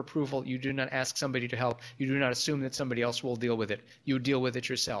wait for approval. You do not ask somebody to help. You do not assume that somebody else will deal with it. You deal with it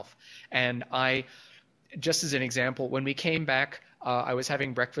yourself. And just as an example, when we came back, I was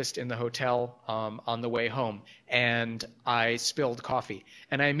having breakfast in the hotel on the way home, and I spilled coffee.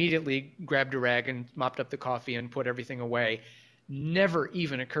 And I immediately grabbed a rag and mopped up the coffee and put everything away. Never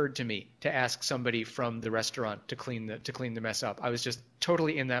even occurred to me to ask somebody from the restaurant to clean the mess up. I was just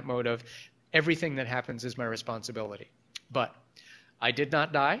totally in that mode of everything that happens is my responsibility. But I did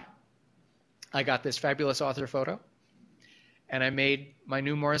not die. I got this fabulous author photo, and I made my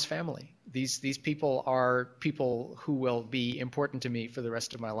new Mars family. These people are people who will be important to me for the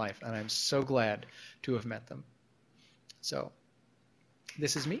rest of my life, and I'm so glad to have met them. So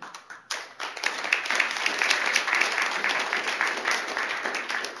this is me.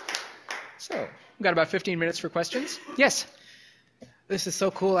 So we've got about 15 minutes for questions. Yes? This is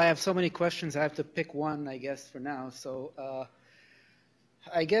so cool. I have so many questions. I have to pick one, I guess, for now. So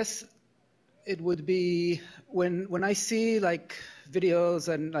I guess it would be when I see like videos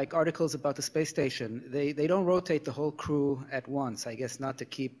and like articles about the space station, they don't rotate the whole crew at once. I guess not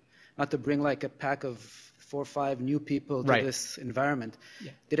to bring like a pack of 4 or 5 new people to this environment.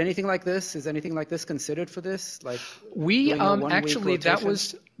 Yeah. Is anything like this considered for this? Like we actually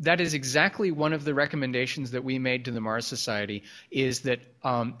that is exactly one of the recommendations that we made to the Mars Society, is that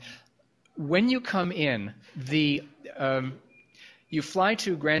when you come in, you fly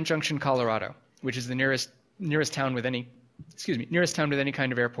to Grand Junction, Colorado, which is the nearest town with any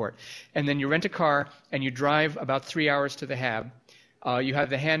kind of airport, and then you rent a car and you drive about 3 hours to the HAB. You have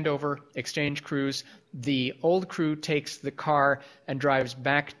the handover, exchange crews. The old crew takes the car and drives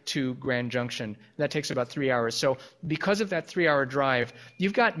back to Grand Junction. That takes about 3 hours. So because of that 3-hour drive,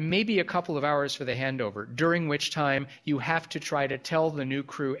 you've got maybe a couple of hours for the handover, during which time you have to try to tell the new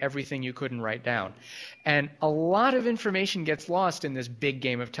crew everything you couldn't write down. And a lot of information gets lost in this big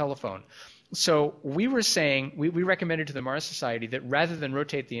game of telephone. So we were saying, we recommended to the Mars Society that rather than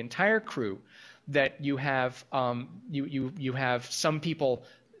rotate the entire crew, that you have you have some people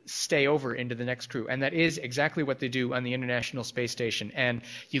stay over into the next crew, and that is exactly what they do on the International Space Station. And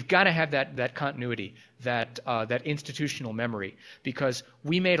you've got to have that continuity, that institutional memory, because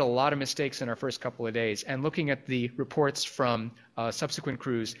we made a lot of mistakes in our first couple of days. And looking at the reports from subsequent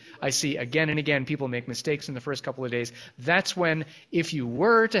crews, I see again and again people make mistakes in the first couple of days. That's when, if you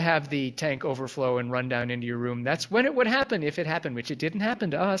were to have the tank overflow and run down into your room, that's when it would happen, if it happened, which it didn't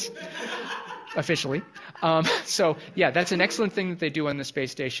happen to us. Officially. So yeah, that's an excellent thing that they do on the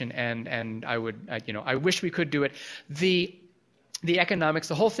space station, and I would, I wish we could do it. The economics,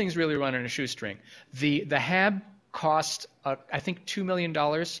 the whole thing's really run on a shoestring. The HAB cost, I think, $2 million,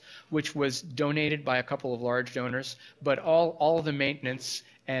 which was donated by a couple of large donors, but all of the maintenance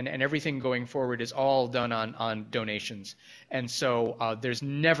and everything going forward is all done on donations. And so there's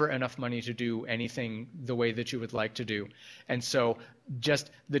never enough money to do anything the way that you would like to do. And so just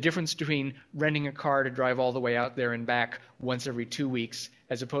the difference between renting a car to drive all the way out there and back once every 2 weeks,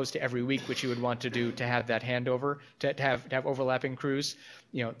 as opposed to every week, which you would want to do to have that handover, to have overlapping crews,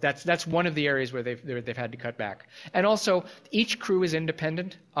 that's one of the areas where they've had to cut back. And also, each crew is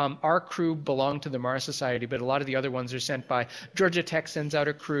independent. Our crew belonged to the Mars Society, but a lot of the other ones are sent by Georgia Tech sends out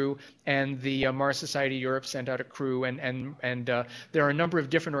a crew, and the Mars Society Europe sent out a crew, and there are a number of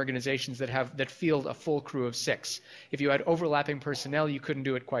different organizations that field a full crew of 6. If you had overlapping personnel, you couldn't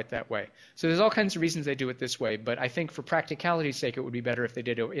do it quite that way. So there's all kinds of reasons they do it this way, but I think for practicality's sake, it would be better if they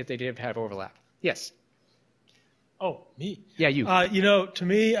did have overlap. Yes. Oh, me. Yeah, you. To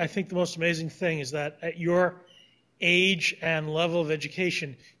me, I think the most amazing thing is that at your age and level of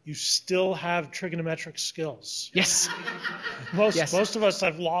education, you still have trigonometric skills. Yes. Most of us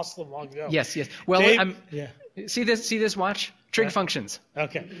have lost them long ago. Yes. Well, Dave, see this watch? Trig functions.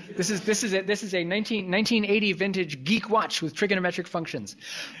 Okay. This is a 1980 vintage geek watch with trigonometric functions,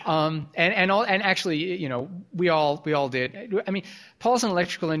 and actually, we all did. I mean, Paul's an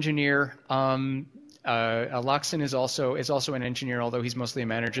electrical engineer. Loxon is also an engineer, although he's mostly a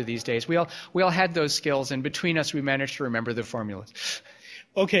manager these days. We all had those skills, and between us, we managed to remember the formulas.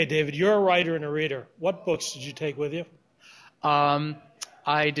 Okay, David, you're a writer and a reader. What books did you take with you?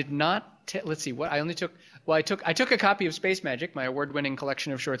 I did not. Let's see. What I only took. Well, I took a copy of Space Magic, my award-winning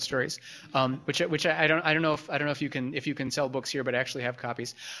collection of short stories, which I don't know if you can sell books here, but I actually have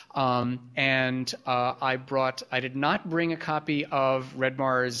copies. I did not bring a copy of Red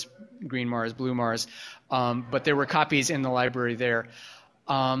Mars, Green Mars, Blue Mars, but there were copies in the library there.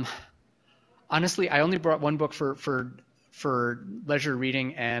 Honestly, I only brought one book for leisure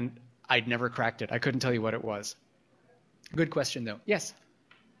reading, and I'd never cracked it. I couldn't tell you what it was. Good question, though. Yes.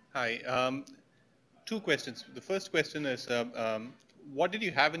 Hi. 2 questions. The first question is, what did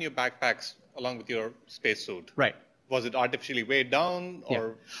you have in your backpacks along with your spacesuit? Right. Was it artificially weighed down, or?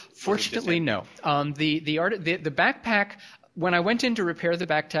 Yeah. Fortunately, no. The backpack. When I went in to repair the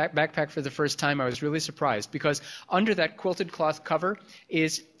backpack for the first time, I was really surprised, because under that quilted cloth cover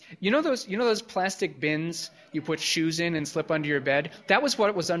is, those plastic bins you put shoes in and slip under your bed? That was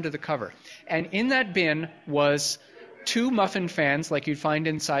what was under the cover. And in that bin was 2 muffin fans like you'd find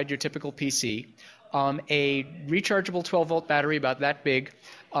inside your typical PC, a rechargeable 12-volt battery about that big,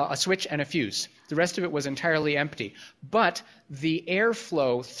 a switch, and a fuse. The rest of it was entirely empty. But the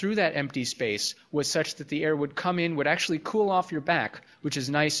airflow through that empty space was such that the air would come in, would actually cool off your back, which is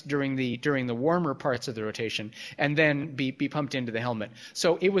nice during the warmer parts of the rotation, and then be pumped into the helmet.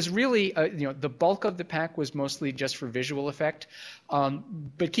 So it was really, the bulk of the pack was mostly just for visual effect.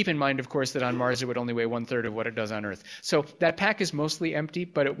 But keep in mind, of course, that on Mars it would only weigh 1/3 of what it does on Earth. So that pack is mostly empty,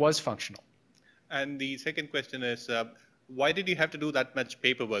 but it was functional. And the second question is, why did you have to do that much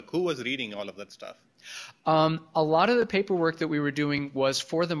paperwork? Who was reading all of that stuff? A lot of the paperwork that we were doing was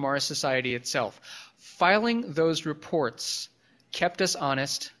for the Mars Society itself. Filing those reports kept us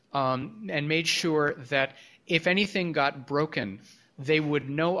honest, and made sure that if anything got broken, they would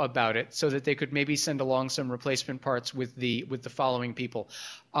know about it, so that they could maybe send along some replacement parts with the following people,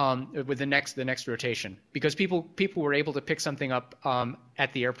 with the next rotation, because people were able to pick something up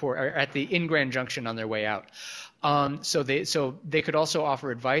at the airport, or at the in Grand Junction on their way out. So they could also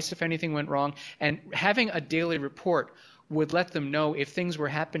offer advice if anything went wrong, and having a daily report would let them know if things were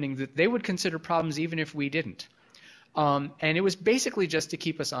happening that they would consider problems even if we didn't. And it was basically just to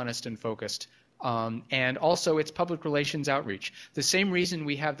keep us honest and focused. And also it's public relations outreach. The same reason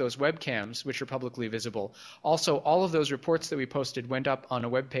we have those webcams, which are publicly visible. Also, all of those reports that we posted went up on a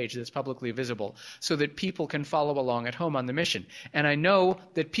web page that's publicly visible so that people can follow along at home on the mission. And I know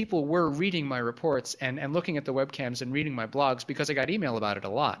that people were reading my reports and looking at the webcams and reading my blogs because I got email about it a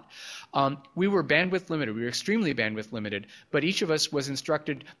lot. We were bandwidth limited. We were extremely bandwidth limited, but each of us was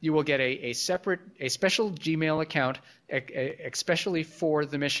instructed you will get a special Gmail account especially for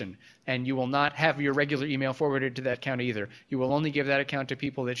the mission, and you will not have your regular email forwarded to that account either. You will only give that account to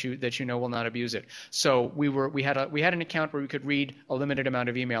people that you know will not abuse it. So we had an account where we could read a limited amount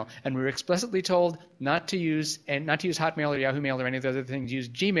of email, and we were explicitly told not to use Hotmail or Yahoo Mail or any of the other things. Use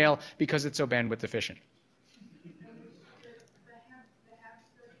Gmail because it's so bandwidth efficient.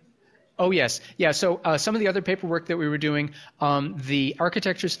 Oh, yes. Yeah, so some of the other paperwork that we were doing, the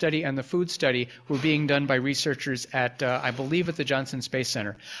architecture study and the food study were being done by researchers at, I believe, at the Johnson Space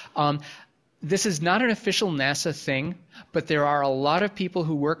Center. This is not an official NASA thing, but there are a lot of people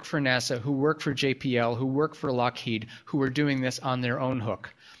who work for NASA, who work for JPL, who work for Lockheed, who are doing this on their own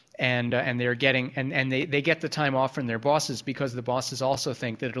hook. And they're getting and they get the time off from their bosses because the bosses also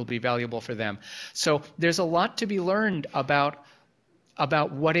think that it'll be valuable for them. So there's a lot to be learned about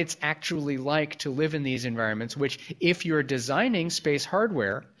what it's actually like to live in these environments, which if you're designing space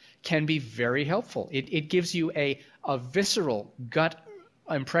hardware can be very helpful. It gives you a visceral gut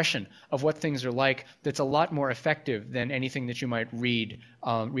impression of what things are like that's a lot more effective than anything that you might read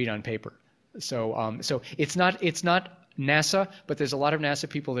on paper. So it's not NASA, but there's a lot of NASA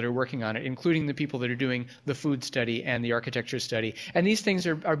people that are working on it, including the people that are doing the food study and the architecture study. And these things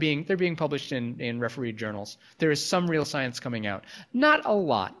are being published in refereed journals. There is some real science coming out. Not a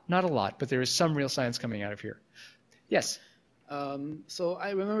lot, but there is some real science coming out of here. Yes. So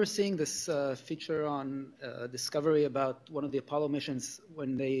I remember seeing this feature on Discovery about one of the Apollo missions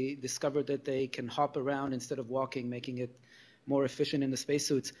when they discovered that they can hop around instead of walking, making it more efficient in the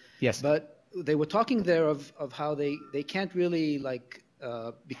spacesuits. Yes. But they were talking there of how they can't really,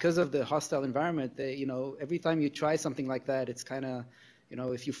 because of the hostile environment, every time you try something like that, it's kind of,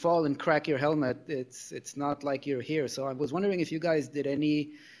 if you fall and crack your helmet, it's not like you're here. So I was wondering if you guys did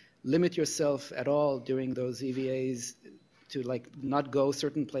any limit yourself at all during those EVAs to not go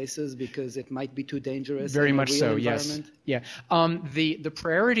certain places because it might be too dangerous. Very much so. Yes. Yeah. The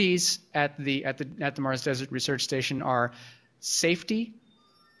priorities at the Mars Desert Research Station are safety,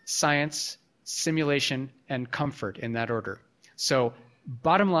 science, simulation, and comfort in that order. So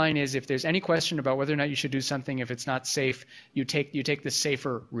bottom line is if there's any question about whether or not you should do something, if it's not safe, you take the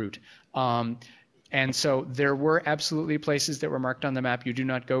safer route. And so there were absolutely places that were marked on the map. You do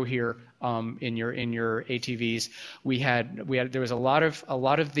not go here in your ATVs. There was a lot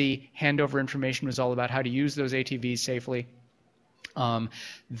of the handover information was all about how to use those ATVs safely.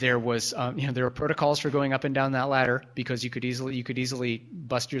 There were protocols for going up and down that ladder because you could easily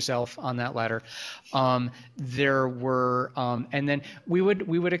bust yourself on that ladder. There were, and then we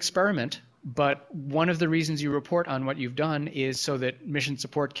would experiment. But one of the reasons you report on what you've done is so that mission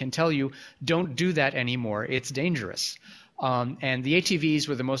support can tell you, don't do that anymore. It's dangerous. And the ATVs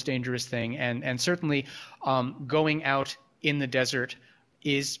were the most dangerous thing, and certainly going out in the desert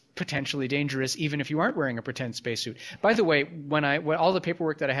is potentially dangerous, even if you aren't wearing a pretend spacesuit. By the way, when all the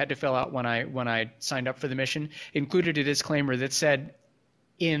paperwork that I had to fill out when I signed up for the mission included a disclaimer that said,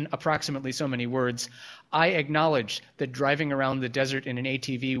 in approximately so many words, I acknowledge that driving around the desert in an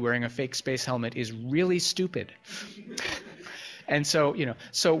ATV wearing a fake space helmet is really stupid. And so,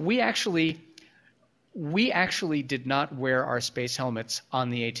 so we actually did not wear our space helmets on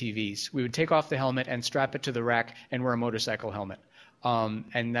the ATVs. We would take off the helmet and strap it to the rack and wear a motorcycle helmet.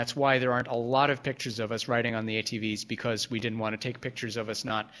 And that's why there aren't a lot of pictures of us riding on the ATVs, because we didn't want to take pictures of us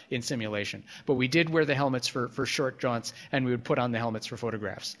not in simulation. But we did wear the helmets for short jaunts, and we would put on the helmets for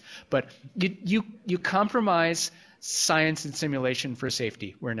photographs. But you compromise science and simulation for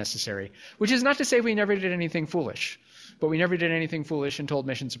safety where necessary, which is not to say we never did anything foolish, but we never did anything foolish and told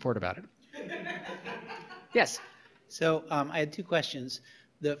mission support about it. Yes. So I had two questions.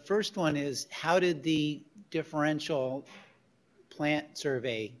 The first one is, how did the differential plant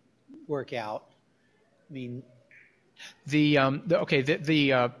survey work out? I mean, the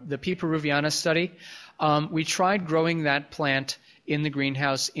P. peruviana study, we tried growing that plant in the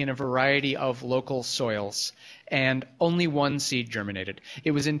greenhouse in a variety of local soils, and only one seed germinated.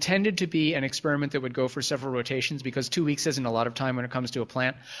 It was intended to be an experiment that would go for several rotations, because 2 weeks isn't a lot of time when it comes to a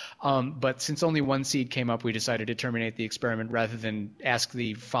plant. But since only one seed came up, we decided to terminate the experiment rather than ask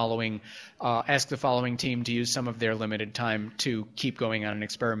the following team to use some of their limited time to keep going on an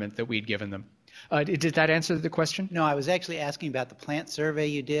experiment that we'd given them. Did that answer the question? No, I was actually asking about the plant survey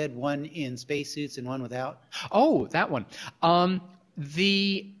you did, one in spacesuits and one without. Oh, that one.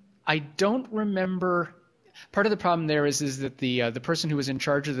 I don't remember. Part of the problem there is that the person who was in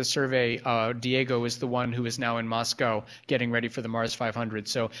charge of the survey, Diego, is the one who is now in Moscow getting ready for the Mars 500.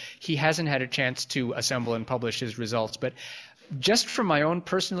 So he hasn't had a chance to assemble and publish his results. But just from my own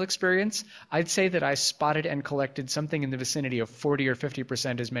personal experience, I'd say that I spotted and collected something in the vicinity of 40 or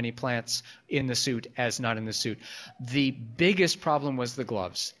 50% as many plants in the suit as not in the suit. The biggest problem was the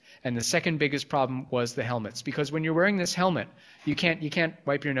gloves. And the second biggest problem was the helmets, because when you're wearing this helmet, you can't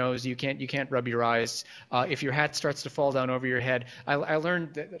wipe your nose, you can't rub your eyes. If your hat starts to fall down over your head, I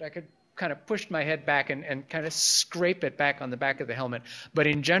learned that I could kind of push my head back and kind of scrape it back on the back of the helmet. But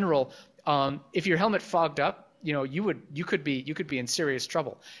in general, if your helmet fogged up, you could be in serious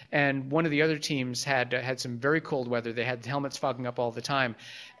trouble. And one of the other teams had some very cold weather. They had helmets fogging up all the time,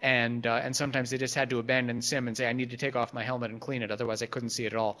 and sometimes they just had to abandon sim and say, I need to take off my helmet and clean it, otherwise I couldn't see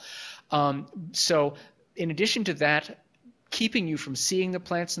it at all. So in addition to that, keeping you from seeing the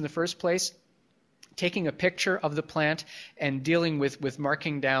plants in the first place, taking a picture of the plant and dealing with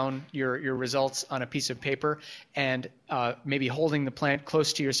marking down your results on a piece of paper and maybe holding the plant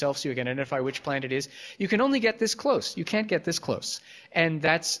close to yourself so you can identify which plant it is. You can only get this close. You can't get this close. And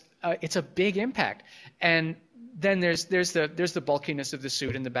it's a big impact. And then there's the bulkiness of the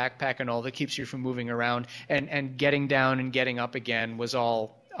suit and the backpack and all that keeps you from moving around, and getting down and getting up again was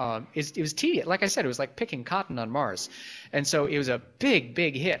all it was tedious. Like I said, it was like picking cotton on Mars. And so it was a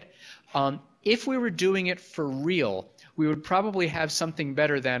big hit. If we were doing it for real, we would probably have something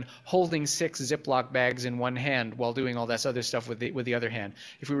better than holding 6 Ziploc bags in one hand while doing all this other stuff with the other hand.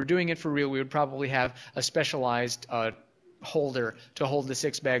 If we were doing it for real, we would probably have a specialized holder to hold the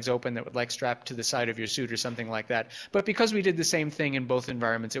 6 bags open that would like strap to the side of your suit or something like that. But because we did the same thing in both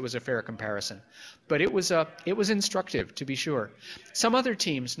environments, it was a fair comparison. But it was instructive, to be sure. Some other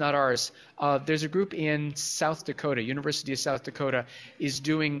teams, not ours, there's a group in South Dakota, University of South Dakota, is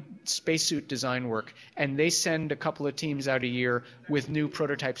doing spacesuit design work, and they send a couple of teams out a year with new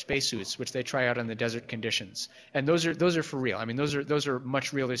prototype spacesuits, which they try out in the desert conditions. And those are for real. I mean, those are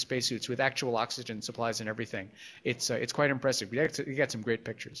much realer spacesuits with actual oxygen supplies and everything. It's quite impressive. You got some great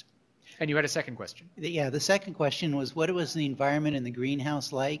pictures. And you had a second question. Yeah, the second question was, what was the environment in the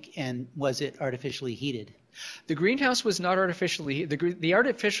greenhouse like, and was it artificially heated? The greenhouse was not artificially.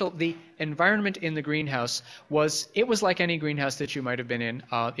 The environment in the greenhouse was like any greenhouse that you might have been in.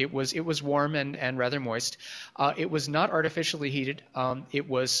 It was warm and rather moist. It was not artificially heated. It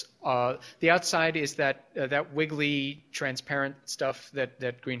was the outside is that wiggly, transparent stuff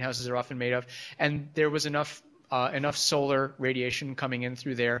that greenhouses are often made of, and there was enough solar radiation coming in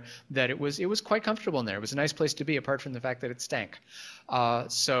through there that it was quite comfortable in there. It was a nice place to be, apart from the fact that it stank.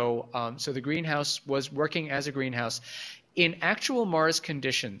 So the greenhouse was working as a greenhouse. In actual Mars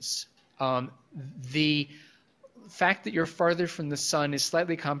conditions, the fact that you're farther from the sun is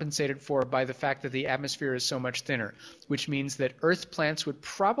slightly compensated for by the fact that the atmosphere is so much thinner, which means that Earth plants would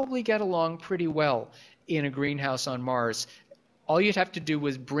probably get along pretty well in a greenhouse on Mars. All you'd have to do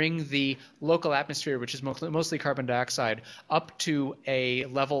was bring the local atmosphere, which is mostly carbon dioxide, up to a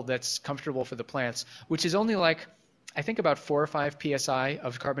level that's comfortable for the plants, which is only like, I think about 4 or 5 psi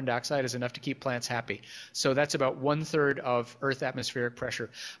of carbon dioxide is enough to keep plants happy. So that's about 1/3 of Earth atmospheric pressure.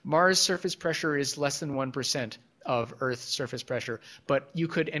 Mars surface pressure is less than 1% of Earth's surface pressure, but you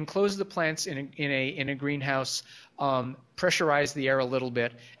could enclose the plants in a greenhouse, pressurize the air a little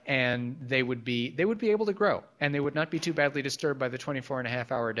bit, and they would be able to grow, and they would not be too badly disturbed by the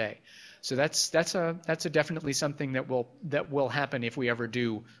 24.5-hour day. So that's definitely something that will happen if we ever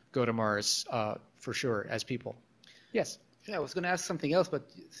do go to Mars, for sure, as people. Yes. Yeah, I was going to ask something else, but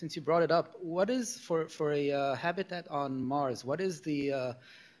since you brought it up, what is for a habitat on Mars? What is the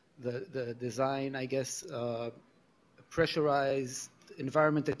design, I guess, pressurized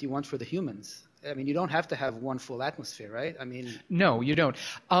environment that you want for the humans? I mean, you don't have to have one full atmosphere, right? I mean, no, you don't.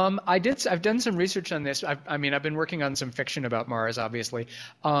 I've done some research on this. I've been working on some fiction about Mars, obviously,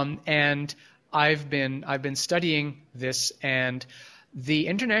 and I've been studying this. And the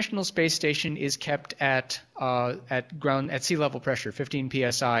International Space Station is kept at sea level pressure,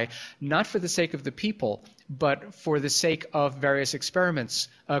 15 psi, not for the sake of the people, but for the sake of various experiments,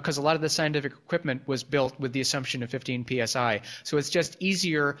 because a lot of the scientific equipment was built with the assumption of 15 psi. So it's just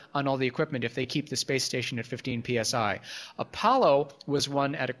easier on all the equipment if they keep the space station at 15 psi. Apollo was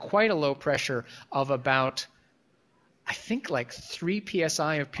run at quite a low pressure of about, I think, like 3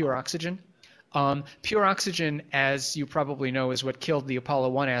 psi of pure oxygen. Pure oxygen, as you probably know, is what killed the Apollo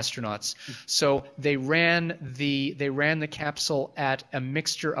 1 astronauts. So they ran the capsule at a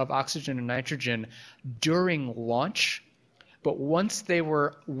mixture of oxygen and nitrogen during launch. But once they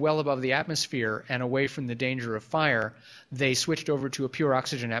were well above the atmosphere and away from the danger of fire, they switched over to a pure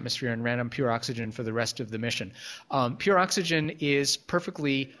oxygen atmosphere and ran on pure oxygen for the rest of the mission. Pure oxygen is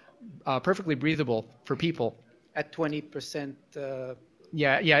perfectly breathable for people. At 20%.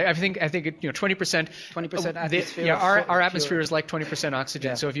 Yeah. I think 20%. 20% atmosphere. Yeah, our pure. atmosphere is like 20% oxygen.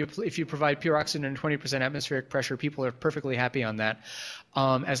 Yeah. So if you provide pure oxygen and 20% atmospheric pressure, people are perfectly happy on that.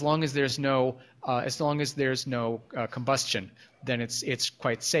 As long as there's no combustion, then it's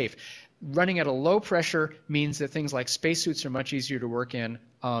quite safe. Running at a low pressure means that things like spacesuits are much easier to work in,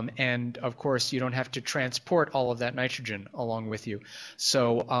 and of course you don't have to transport all of that nitrogen along with you.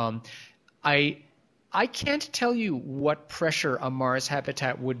 So I can't tell you what pressure a Mars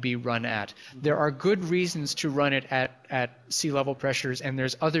habitat would be run at. There are good reasons to run it at sea level pressures, and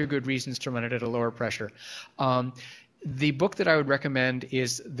there's other good reasons to run it at a lower pressure. The book that I would recommend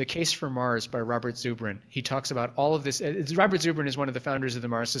is The Case for Mars by Robert Zubrin. He talks about all of this. Robert Zubrin is one of the founders of the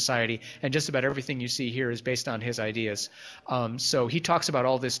Mars Society, and just about everything you see here is based on his ideas. So he talks about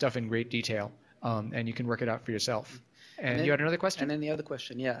all this stuff in great detail, and you can work it out for yourself. And you had another question? And then the other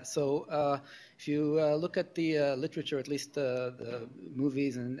question, yeah. So if you look at the literature, at least the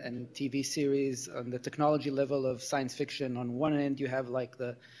movies and TV series, on the technology level of science fiction, on one end you have like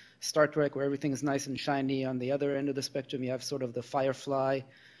the Star Trek where everything is nice and shiny. On the other end of the spectrum you have sort of the Firefly,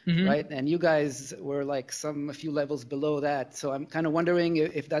 right? And you guys were like a few levels below that. So I'm kind of wondering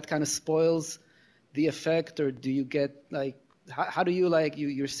if that kind of spoils the effect, or do you get like, how do you like,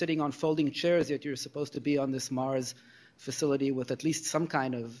 you're sitting on folding chairs yet you're supposed to be on this Mars facility with at least some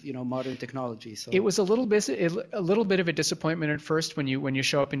kind of modern technology. So it was a little bit of a disappointment at first when you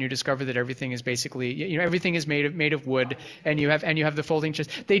show up and you discover that everything is basically everything is made of wood, and you have the folding chairs.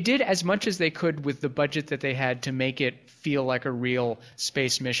 They did as much as they could with the budget that they had to make it feel like a real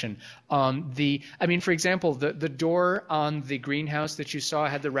space mission. For example, the door on the greenhouse that you saw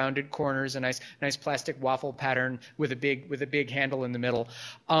had the rounded corners, a nice plastic waffle pattern with a big handle in the middle.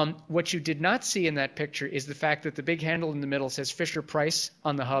 What you did not see in that picture is the fact that the big handle in the middle says Fisher-Price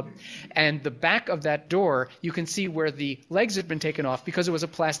on the hub, and the back of that door you can see where the legs had been taken off because it was a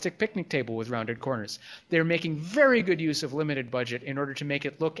plastic picnic table with rounded corners. They're making very good use of limited budget in order to make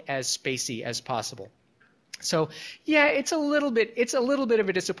it look as spacey as possible. So yeah, it's a little bit of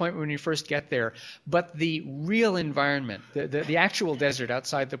a disappointment when you first get there, but the real environment, the actual desert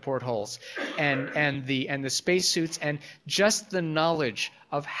outside the portholes, and the spacesuits, and just the knowledge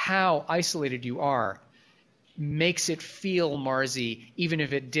of how isolated you are, makes it feel Marsy, even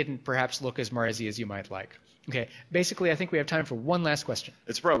if it didn't perhaps look as Marsy as you might like. Okay, basically I think we have time for one last question.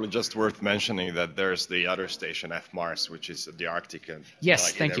 It's probably just worth mentioning that there's the other station, F-Mars, which is the Arctic. And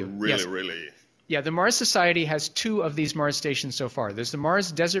yes, thank you. Really. Yeah, the Mars Society has 2 of these Mars stations so far. There's the Mars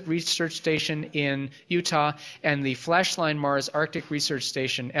Desert Research Station in Utah and the Flashline Mars Arctic Research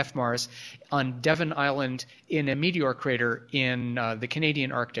Station, FMARS, on Devon Island in a meteor crater in the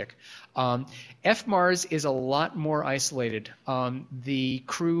Canadian Arctic. FMARS is a lot more isolated. The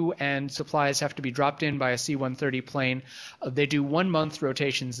crew and supplies have to be dropped in by a C-130 plane. They do 1-month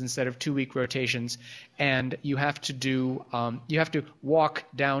rotations instead of 2-week rotations, and you have to walk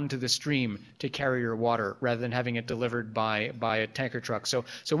down to the stream to carry your water rather than having it delivered by a tanker truck. So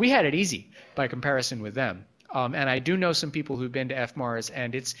we had it easy by comparison with them. And I do know some people who've been to FMARS,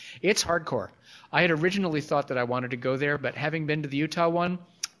 and it's hardcore. I had originally thought that I wanted to go there, but having been to the Utah one,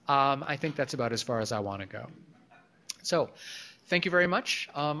 I think that's about as far as I want to go. So thank you very much.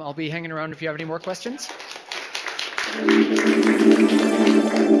 I'll be hanging around if you have any more questions.